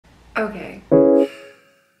Okay.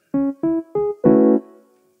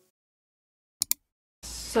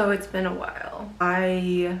 So it's been a while.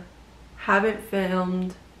 I haven't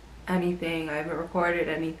filmed anything. I haven't recorded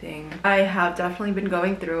anything. I have definitely been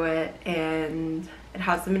going through it and it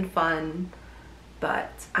hasn't been fun,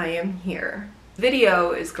 but I am here. The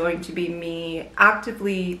video is going to be me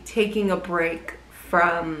actively taking a break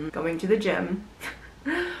from going to the gym.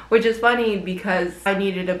 Which is funny because I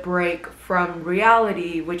needed a break from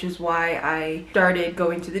reality, which is why I started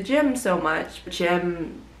going to the gym so much.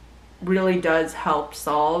 Gym really does help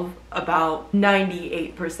solve about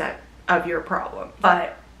 98% of your problem.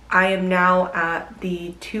 But I am now at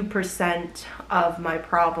the 2% of my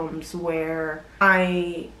problems where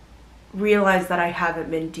I realize that I haven't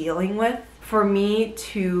been dealing with. For me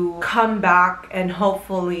to come back and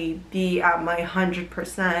hopefully be at my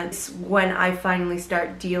 100% is when I finally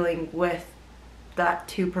start dealing with that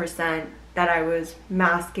 2% that I was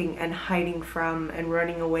masking and hiding from and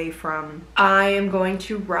running away from. I am going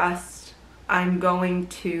to rest. I'm going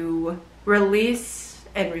to release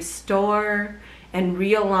and restore and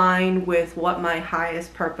realign with what my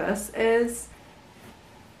highest purpose is.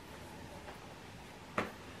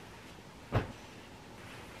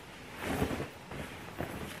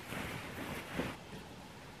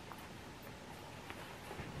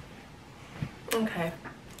 Okay,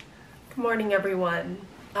 good morning everyone.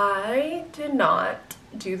 I did not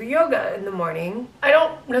do the yoga in the morning. I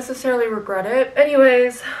don't necessarily regret it.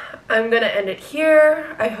 Anyways, I'm gonna end it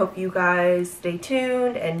here. I hope you guys stay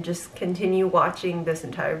tuned and just continue watching this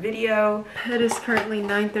entire video. It is currently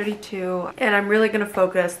 9:32 and I'm really gonna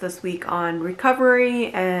focus this week on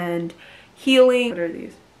recovery and healing. What are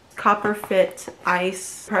these? Copper Fit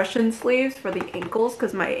ice compression sleeves for the ankles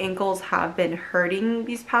because my ankles have been hurting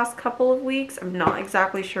these past couple of weeks. I'm not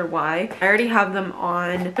exactly sure why. I already have them on.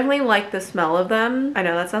 I definitely like the smell of them. I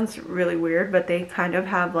know that sounds really weird, but they kind of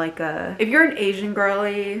have like a, if you're an Asian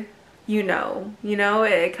girly, you know,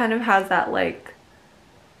 it kind of has that like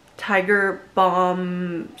tiger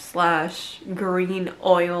balm / green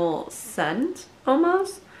oil scent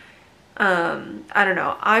almost. I don't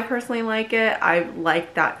know. I personally like it. I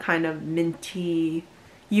like that kind of minty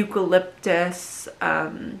eucalyptus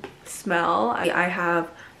smell. I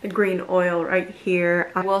have the green oil right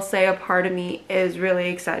here. I will say a part of me is really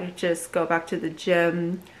excited to just go back to the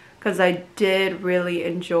gym because I did really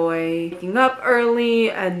enjoy waking up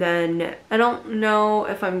early, and then I don't know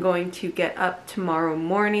if I'm going to get up tomorrow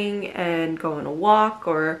morning and go on a walk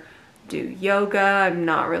or do yoga. I'm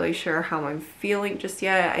not really sure how I'm feeling just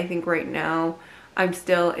yet. I think right now I'm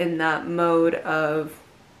still in that mode of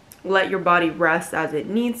let your body rest as it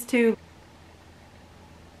needs to.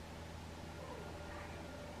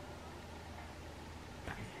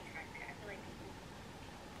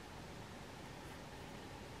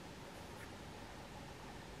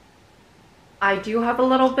 I do have a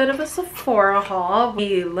little bit of a Sephora haul.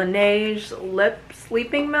 The Laneige Lip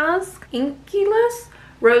Sleeping Mask, Inkyless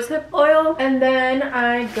rosehip oil, and then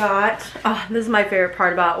I got, oh, this is my favorite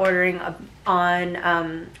part about ordering on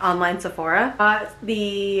online Sephora. Got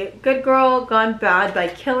the Good Girl Gone Bad by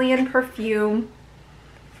Kilian perfume.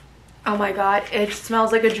 Oh my god, it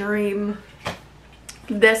smells like a dream.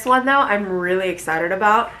 This one though, I'm really excited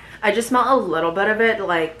about. I just smell a little bit of it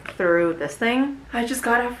like through this thing. I just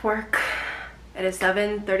got off work. It is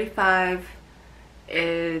 7:35.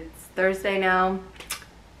 It's Thursday now.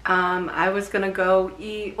 I was gonna go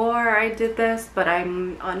eat or I did this, but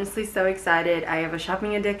I'm honestly so excited. I have a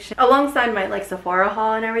shopping addiction. Alongside my like Sephora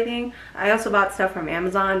haul and everything, I also bought stuff from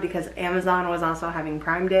Amazon because Amazon was also having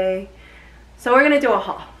Prime Day. So we're gonna do a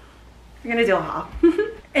haul. We're gonna do a haul.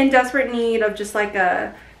 In desperate need of just like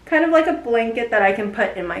a kind of like a blanket that I can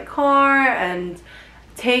put in my car and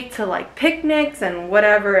take to like picnics and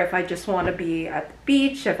whatever, if I just want to be at the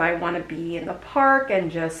beach, if I want to be in the park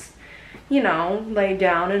and just, you know, lay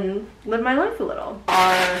down and live my life a little.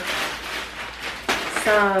 Are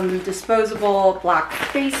some disposable black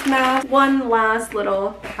face masks. One last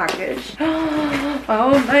little package.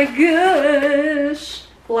 Oh my gosh.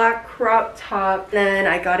 Black crop top. Then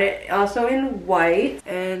I got it also in white.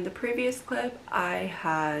 In the previous clip, I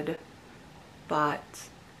had bought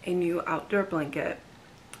a new outdoor blanket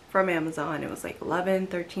from Amazon. It was like 11,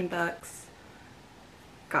 13 bucks.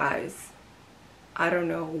 Guys, I don't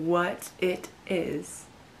know what it is,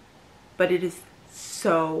 but it is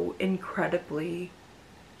so incredibly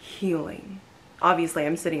healing. Obviously,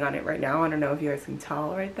 I'm sitting on it right now. I don't know if you guys can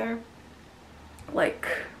tell right there. Like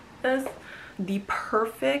this, the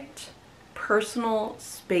perfect personal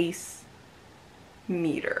space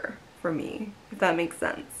meter for me, if that makes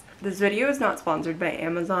sense. This video is not sponsored by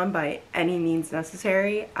Amazon by any means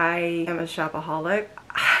necessary. I am a shopaholic.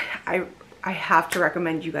 I have to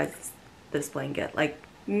recommend you guys this blanket. Like,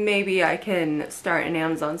 maybe I can start an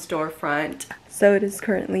Amazon storefront. So it is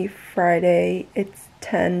currently Friday. It's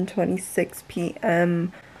 10:26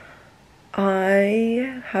 p.m.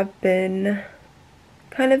 I have been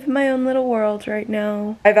kind of in my own little world right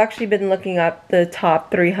now. I've actually been looking up the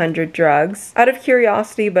top 300 drugs out of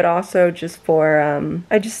curiosity, but also just for,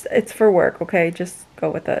 it's for work, okay? Just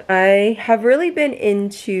go with it. I have really been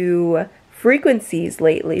into frequencies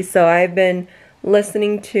lately, so I've been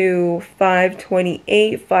listening to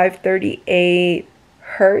 528, 538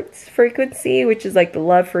 hertz frequency, which is like the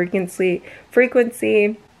love frequency.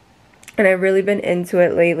 And I've really been into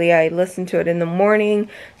it lately. I listen to it in the morning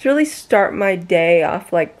to really start my day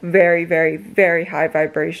off like very, very, very high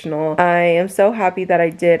vibrational. I am so happy that I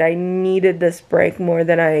did. I needed this break more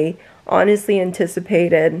than I honestly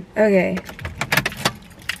anticipated. Okay.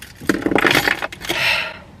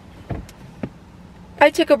 I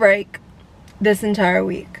took a break this entire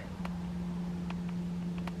week.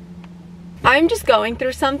 I'm just going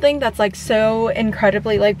through something that's like so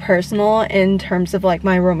incredibly like personal in terms of like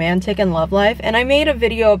my romantic and love life, and I made a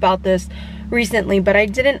video about this recently, but I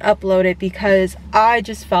didn't upload it because I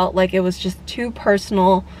just felt like it was just too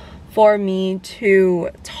personal for me to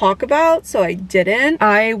talk about, so I didn't.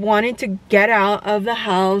 I wanted to get out of the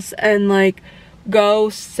house and like go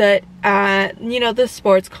sit at, you know, the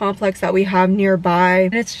sports complex that we have nearby.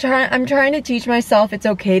 And I'm trying to teach myself it's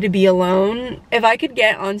okay to be alone. If I could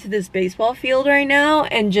get onto this baseball field right now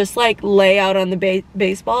and just like lay out on the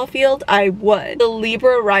baseball field, I would. The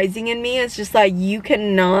Libra rising in me is just like, you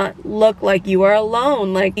cannot look like you are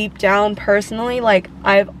alone. Like deep down personally, like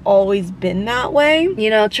I've always been that way. You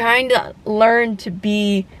know, trying to learn to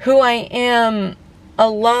be who I am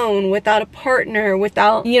alone, without a partner,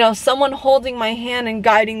 without, you know, someone holding my hand and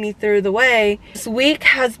guiding me through the way. This week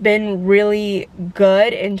has been really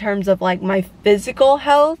good in terms of like my physical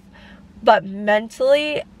health, but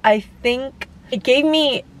mentally, I think it gave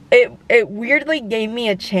me, it weirdly gave me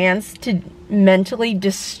a chance to mentally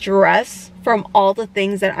distress from all the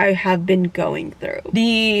things that I have been going through.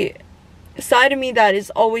 The side of me that is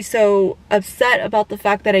always so upset about the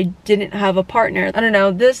fact that I didn't have a partner. I don't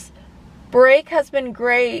know, this break has been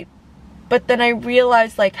great, but then I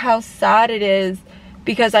realized like how sad it is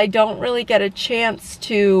because I don't really get a chance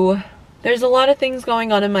to. There's a lot of things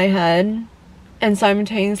going on in my head and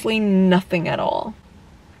simultaneously nothing at all.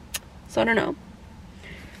 So I don't know.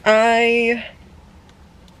 I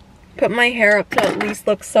put my hair up to at least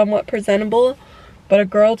look somewhat presentable, but a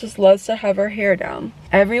girl just loves to have her hair down.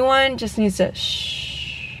 Everyone just needs to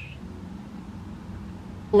shh.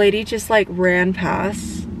 Lady just like ran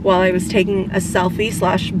past while I was taking a selfie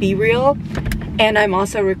 / be-reel, and I'm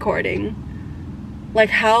also recording. Like,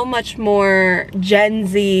 how much more Gen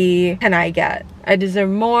Z can I get? I deserve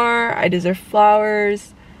more. I deserve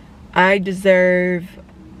flowers. I deserve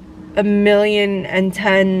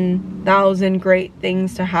 1,010,000 great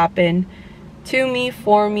things to happen to me,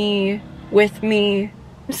 for me, with me.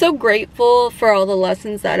 I'm so grateful for all the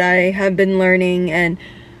lessons that I have been learning and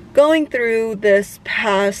going through this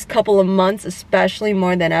past couple of months, especially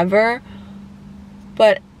more than ever.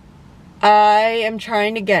 But I am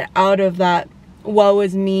trying to get out of that woe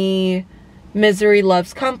is me, misery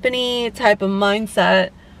loves company type of mindset.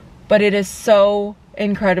 But it is so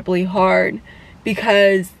incredibly hard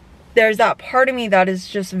because there's that part of me that is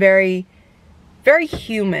just very, very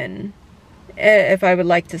human, if I would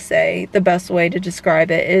like to say. The best way to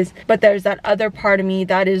describe it is, but there's that other part of me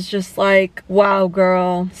that is just like, wow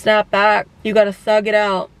girl, snap back, you gotta thug it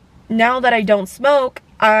out. Now that I don't smoke,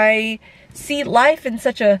 I see life in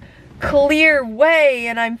such a clear way,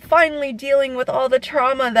 and I'm finally dealing with all the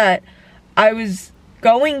trauma that I was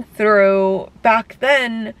going through back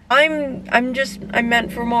then. I'm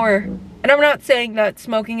meant for more. And I'm not saying that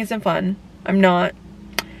smoking isn't fun. I'm not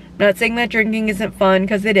saying that drinking isn't fun,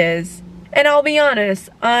 because it is. And I'll be honest,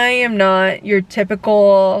 I am not your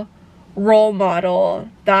typical role model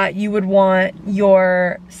that you would want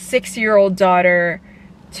your 6-year-old daughter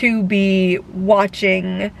to be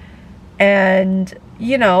watching and,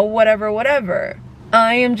 you know, whatever.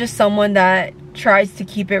 I am just someone that tries to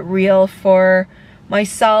keep it real for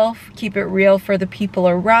myself, keep it real for the people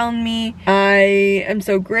around me. I am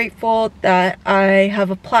so grateful that I have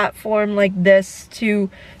a platform like this to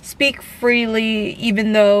speak freely,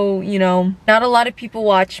 even though, you know, not a lot of people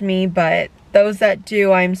watch me, but those that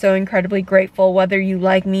do, I'm so incredibly grateful. Whether you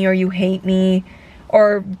like me or you hate me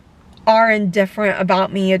or are indifferent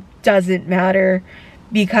about me, it doesn't matter,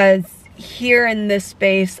 because here in this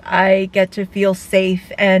space, I get to feel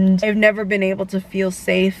safe, and I've never been able to feel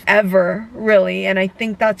safe ever, really. And I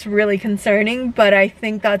think that's really concerning, but I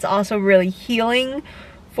think that's also really healing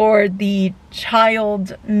for the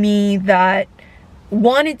child me that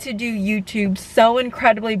wanted to do YouTube so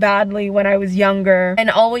incredibly badly when I was younger, and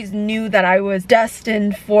always knew that I was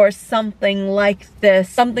destined for something like this,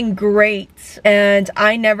 something great, and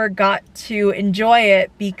I never got to enjoy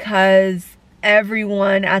it because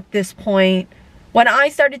everyone at this point, when I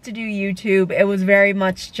started to do YouTube, it was very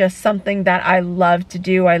much just something that I loved to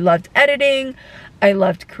do. I loved editing, I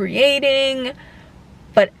loved creating,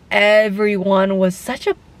 but everyone was such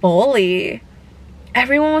a bully.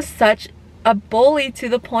 Everyone was such a bully, to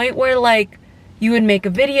the point where like you would make a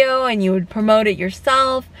video and you would promote it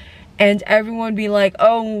yourself and everyone would be like,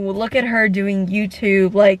 oh, look at her doing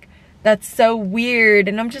YouTube, like that's so weird.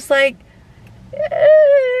 And I'm just like,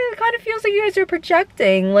 it kind of feels like you guys are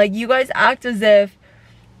projecting. Like, you guys act as if,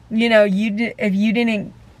 you know, if you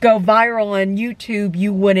didn't go viral on YouTube,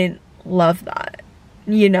 you wouldn't love that,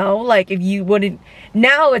 you know? Like, if you wouldn't,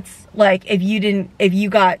 now it's like if you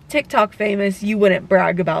got TikTok famous, you wouldn't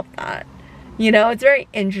brag about that, you know? It's very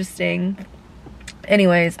interesting.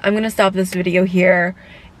 Anyways, I'm gonna stop this video here.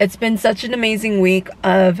 It's been such an amazing week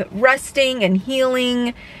of resting and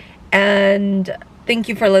healing, and thank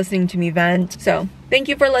you for listening to me vent. So, thank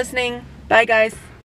you for listening. Bye, guys.